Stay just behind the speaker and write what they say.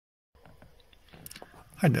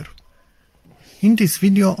Hi there. In this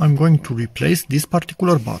video I'm going to replace this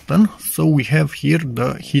particular button, so we have here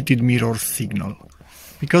the heated mirrors signal.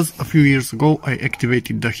 Because a few years ago I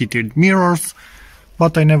activated the heated mirrors,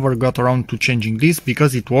 but I never got around to changing this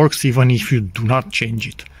because it works even if you do not change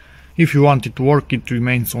it. If you want it to work, it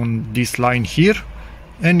remains on this line here,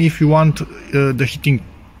 and if you want the heating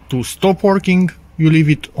to stop working, you leave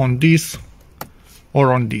it on this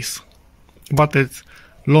or on this. But as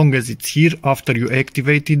long as it's here after you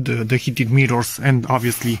activated the heated mirrors, and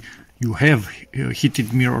obviously you have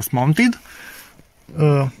heated mirrors mounted,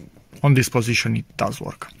 on this position it does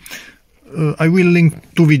work. I will link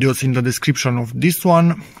two videos in the description of this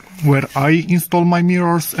one where I install my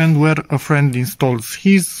mirrors and where a friend installs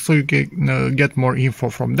his, so you can get more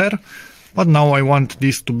info from there. But now I want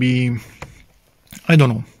this to be, I don't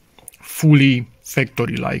know, fully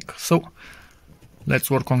factory like, so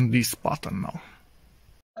let's work on this button now.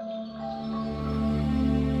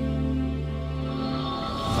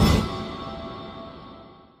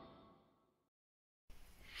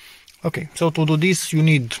 Okay, so to do this you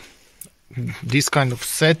need this kind of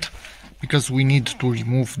set, because we need to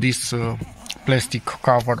remove this plastic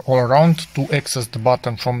cover all around to access the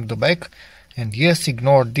button from the back. And yes,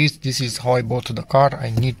 ignore this, this is how I bought the car. I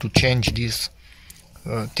need to change this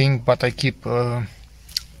thing, but I keep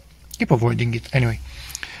avoiding it anyway.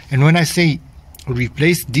 And when I say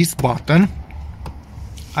replace this button,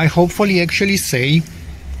 I hopefully actually say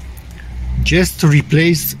just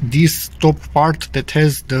replace this top part that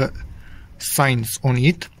has the signs on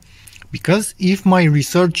it, because if my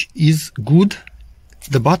research is good,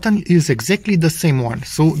 the button is exactly the same one.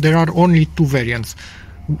 So there are only two variants,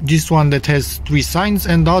 this one that has 3 signs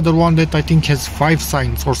and the other one that I think has 5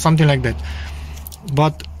 signs or something like that.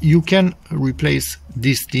 But you can replace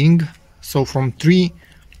this thing, so from 3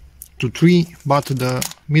 to 3, but the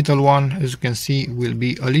middle one, as you can see, will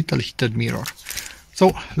be a little heated mirror.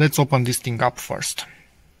 So let's open this thing up first.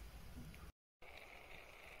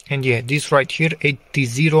 And yeah, this right here,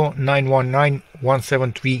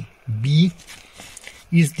 80919-173B,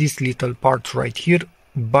 is this little part right here,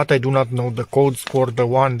 but I do not know the codes for the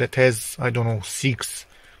one that has, I don't know, 6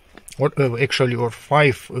 or actually or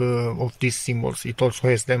 5 of these symbols. It also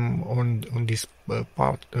has them on this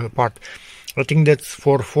part. I think that's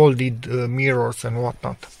for folded mirrors and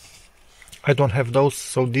whatnot. I don't have those,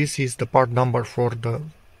 so this is the part number for the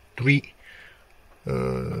 3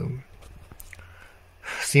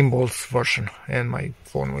 symbols version, and my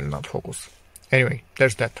phone will not focus. Anyway,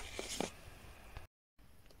 there's that.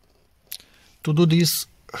 To do this,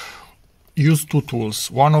 use 2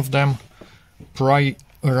 tools. One of them pry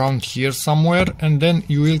around here somewhere, and then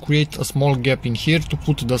you will create a small gap in here to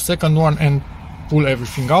put the second one and pull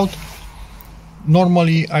everything out.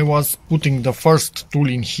 Normally I was putting the first tool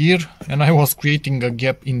in here and I was creating a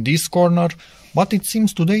gap in this corner, but it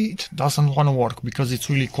seems today it doesn't want to work because it's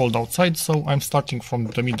really cold outside, so I'm starting from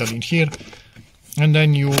the middle in here, and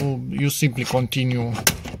then you simply continue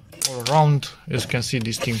all around. As you can see,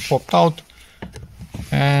 this thing popped out,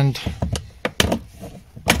 and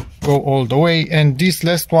go all the way. And this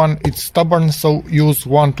last one, it's stubborn, so use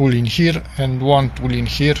 1 tool in here and 1 tool in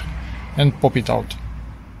here and pop it out.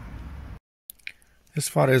 As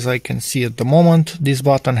far as I can see at the moment, this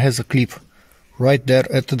button has a clip right there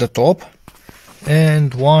at the top,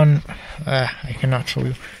 and one, I cannot show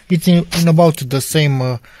you, it's in about the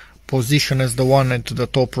same position as the one at the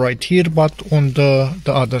top right here, but on the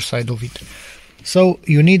other side of it. So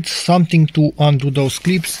you need something to undo those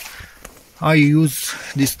clips. I use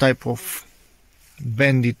this type of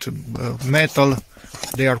banded metal.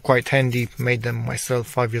 They are quite handy, made them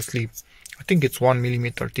myself obviously. I think it's 1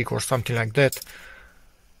 millimeter thick or something like that.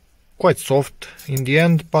 Quite soft in the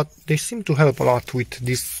end, but they seem to help a lot with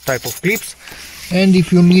this type of clips. And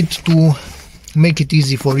if you need to make it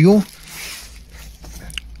easy for you,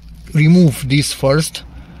 remove this first,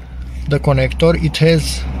 the connector. It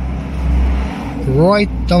has right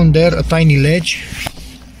down there a tiny ledge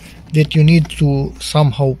that you need to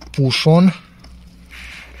somehow push on,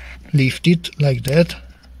 lift it like that,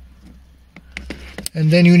 and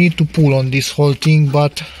then you need to pull on this whole thing.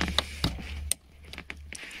 But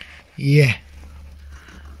yeah,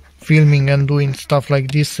 filming and doing stuff like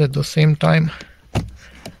this at the same time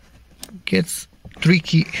gets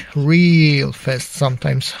tricky real fast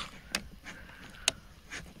sometimes.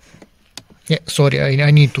 Yeah, sorry, I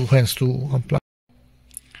need 2 hands to unplug.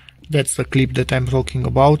 That's the clip that I'm talking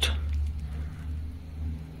about,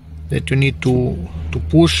 that you need to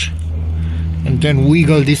push and then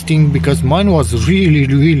wiggle this thing, because mine was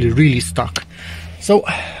really stuck. So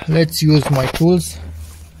let's use my tools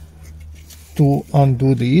to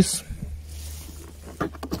undo this.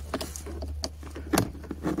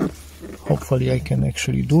 hopefully I can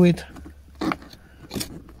actually do it.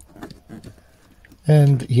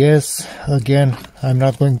 And yes, again, I'm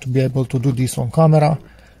not going to be able to do this on camera,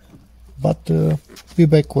 but be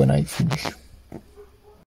back when I finish.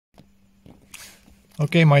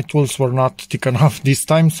 Okay, my tools were not thick enough this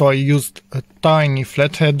time, so I used a tiny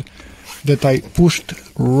flathead that I pushed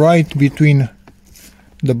right between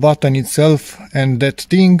the button itself and that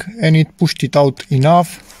thing, and it pushed it out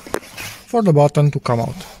enough for the button to come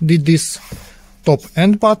out. Did this top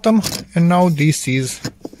and bottom, and now this is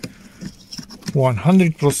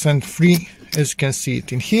 100% free, as you can see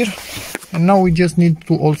it in here. And now we just need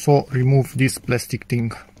to also remove this plastic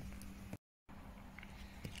thing.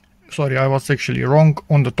 Sorry, I was actually wrong.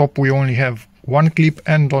 On the top we only have one clip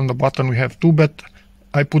and on the bottom we have two, but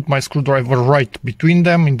I put my screwdriver right between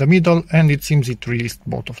them in the middle and it seems it released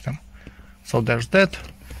both of them. So there's that.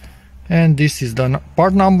 And this is the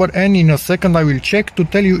part number, and in a second I will check to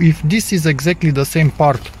tell you if this is exactly the same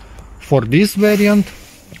part for this variant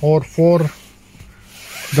or for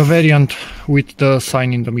the variant with the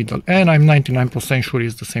sign in the middle, and I'm 99% sure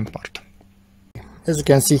it's the same part. As you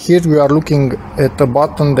can see here, we are looking at a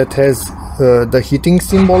button that has the heating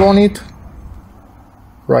symbol on it,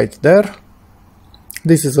 right there.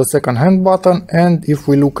 This is a second-hand button, and if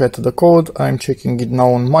we look at the code, I'm checking it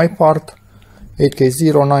now on my part,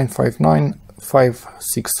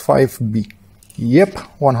 8K09595565B. Yep,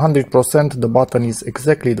 100% the button is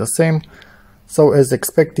exactly the same. So as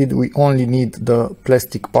expected, we only need the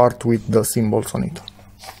plastic part with the symbols on it.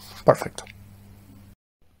 Perfect.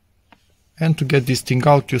 And to get this thing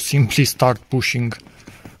out, you simply start pushing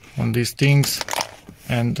on these things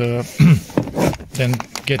and then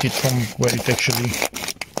get it from where it actually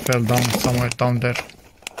fell down, somewhere down there.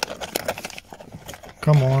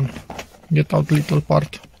 Come on, get out little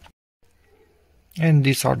part. And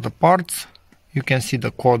these are the parts. You can see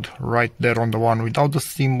the code right there on the one without the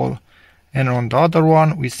symbol. And on the other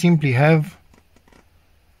one, we simply have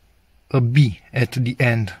a B at the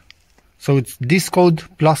end. So it's this code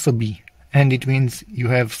plus a B, and it means you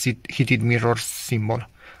have heated mirrors symbol.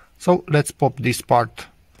 So let's pop this part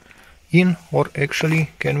in, or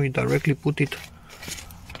actually, can we directly put it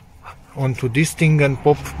onto this thing and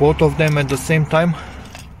pop both of them at the same time?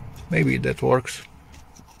 Maybe that works.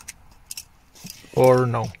 Or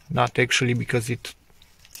no, not actually, because it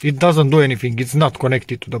doesn't do anything, it's not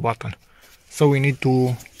connected to the button. So we need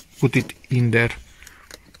to put it in there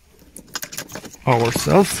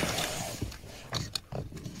ourselves.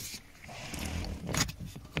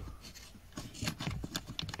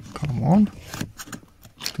 Come on,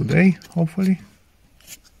 today, hopefully.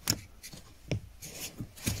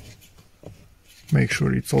 Make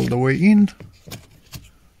sure it's all the way in.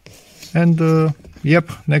 And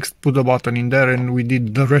yep, next put the button in there and we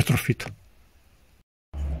did the retrofit.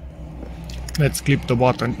 Let's clip the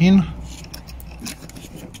button in.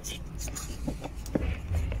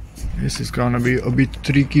 This is gonna be a bit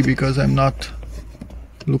tricky because I'm not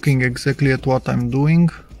looking exactly at what I'm doing.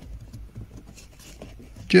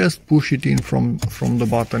 Just push it in from the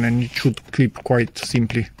button and it should clip quite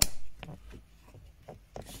simply.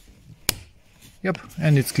 Yep,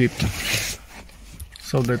 and it's clipped.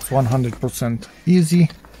 So that's 100% easy.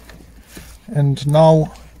 And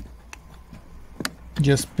now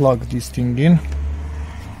just plug this thing in.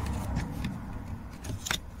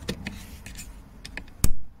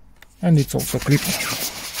 And it's also clipped.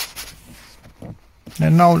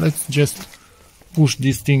 And now let's just push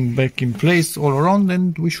this thing back in place all around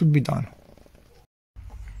and we should be done.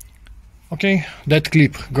 Okay, that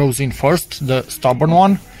clip goes in first, the stubborn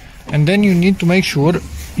one, and then you need to make sure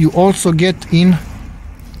you also get in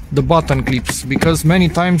the button clips, because many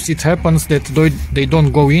times it happens that they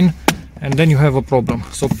don't go in and then you have a problem.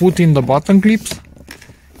 So put in the button clips.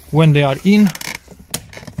 When they are in,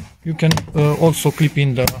 you can also clip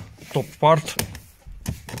in the top part.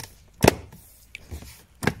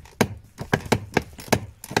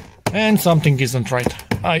 And something isn't right.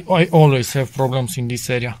 I always have problems in this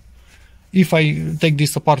area. If I take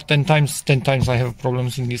this apart 10 times I have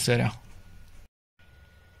problems in this area.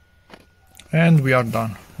 And we are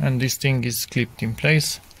done. And this thing is clipped in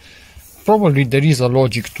place. Probably there is a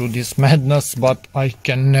logic to this madness, but I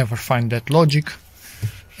can never find that logic.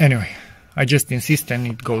 Anyway, I just insist and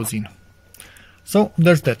it goes in. So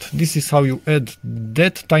there's that. This is how you add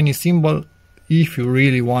that tiny symbol if you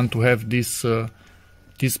really want to have this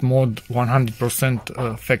this mod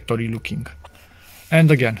 100% factory looking.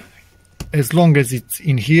 And again, as long as it's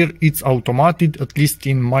in here, it's automated, at least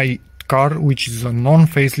in my car, which is a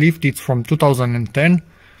non-facelift. It's from 2010.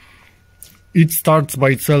 It starts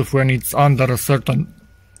by itself when it's under a certain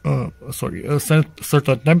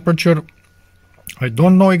certain temperature, I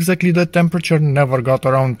don't know exactly the temperature, never got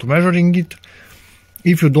around to measuring it.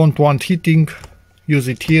 If you don't want heating, use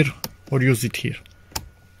it here or use it here.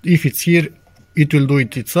 If it's here, it will do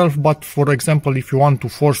it itself, but for example, if you want to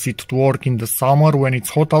force it to work in the summer when it's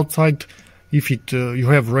hot outside, if you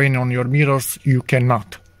have rain on your mirrors, you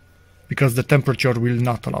cannot, because the temperature will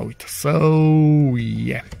not allow it. So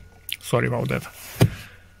yeah, sorry about that.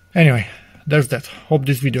 Anyway, there's that. Hope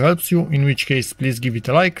this video helps you, in which case please give it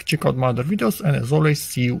a like, check out my other videos, and as always,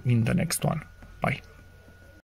 see you in the next one. Bye.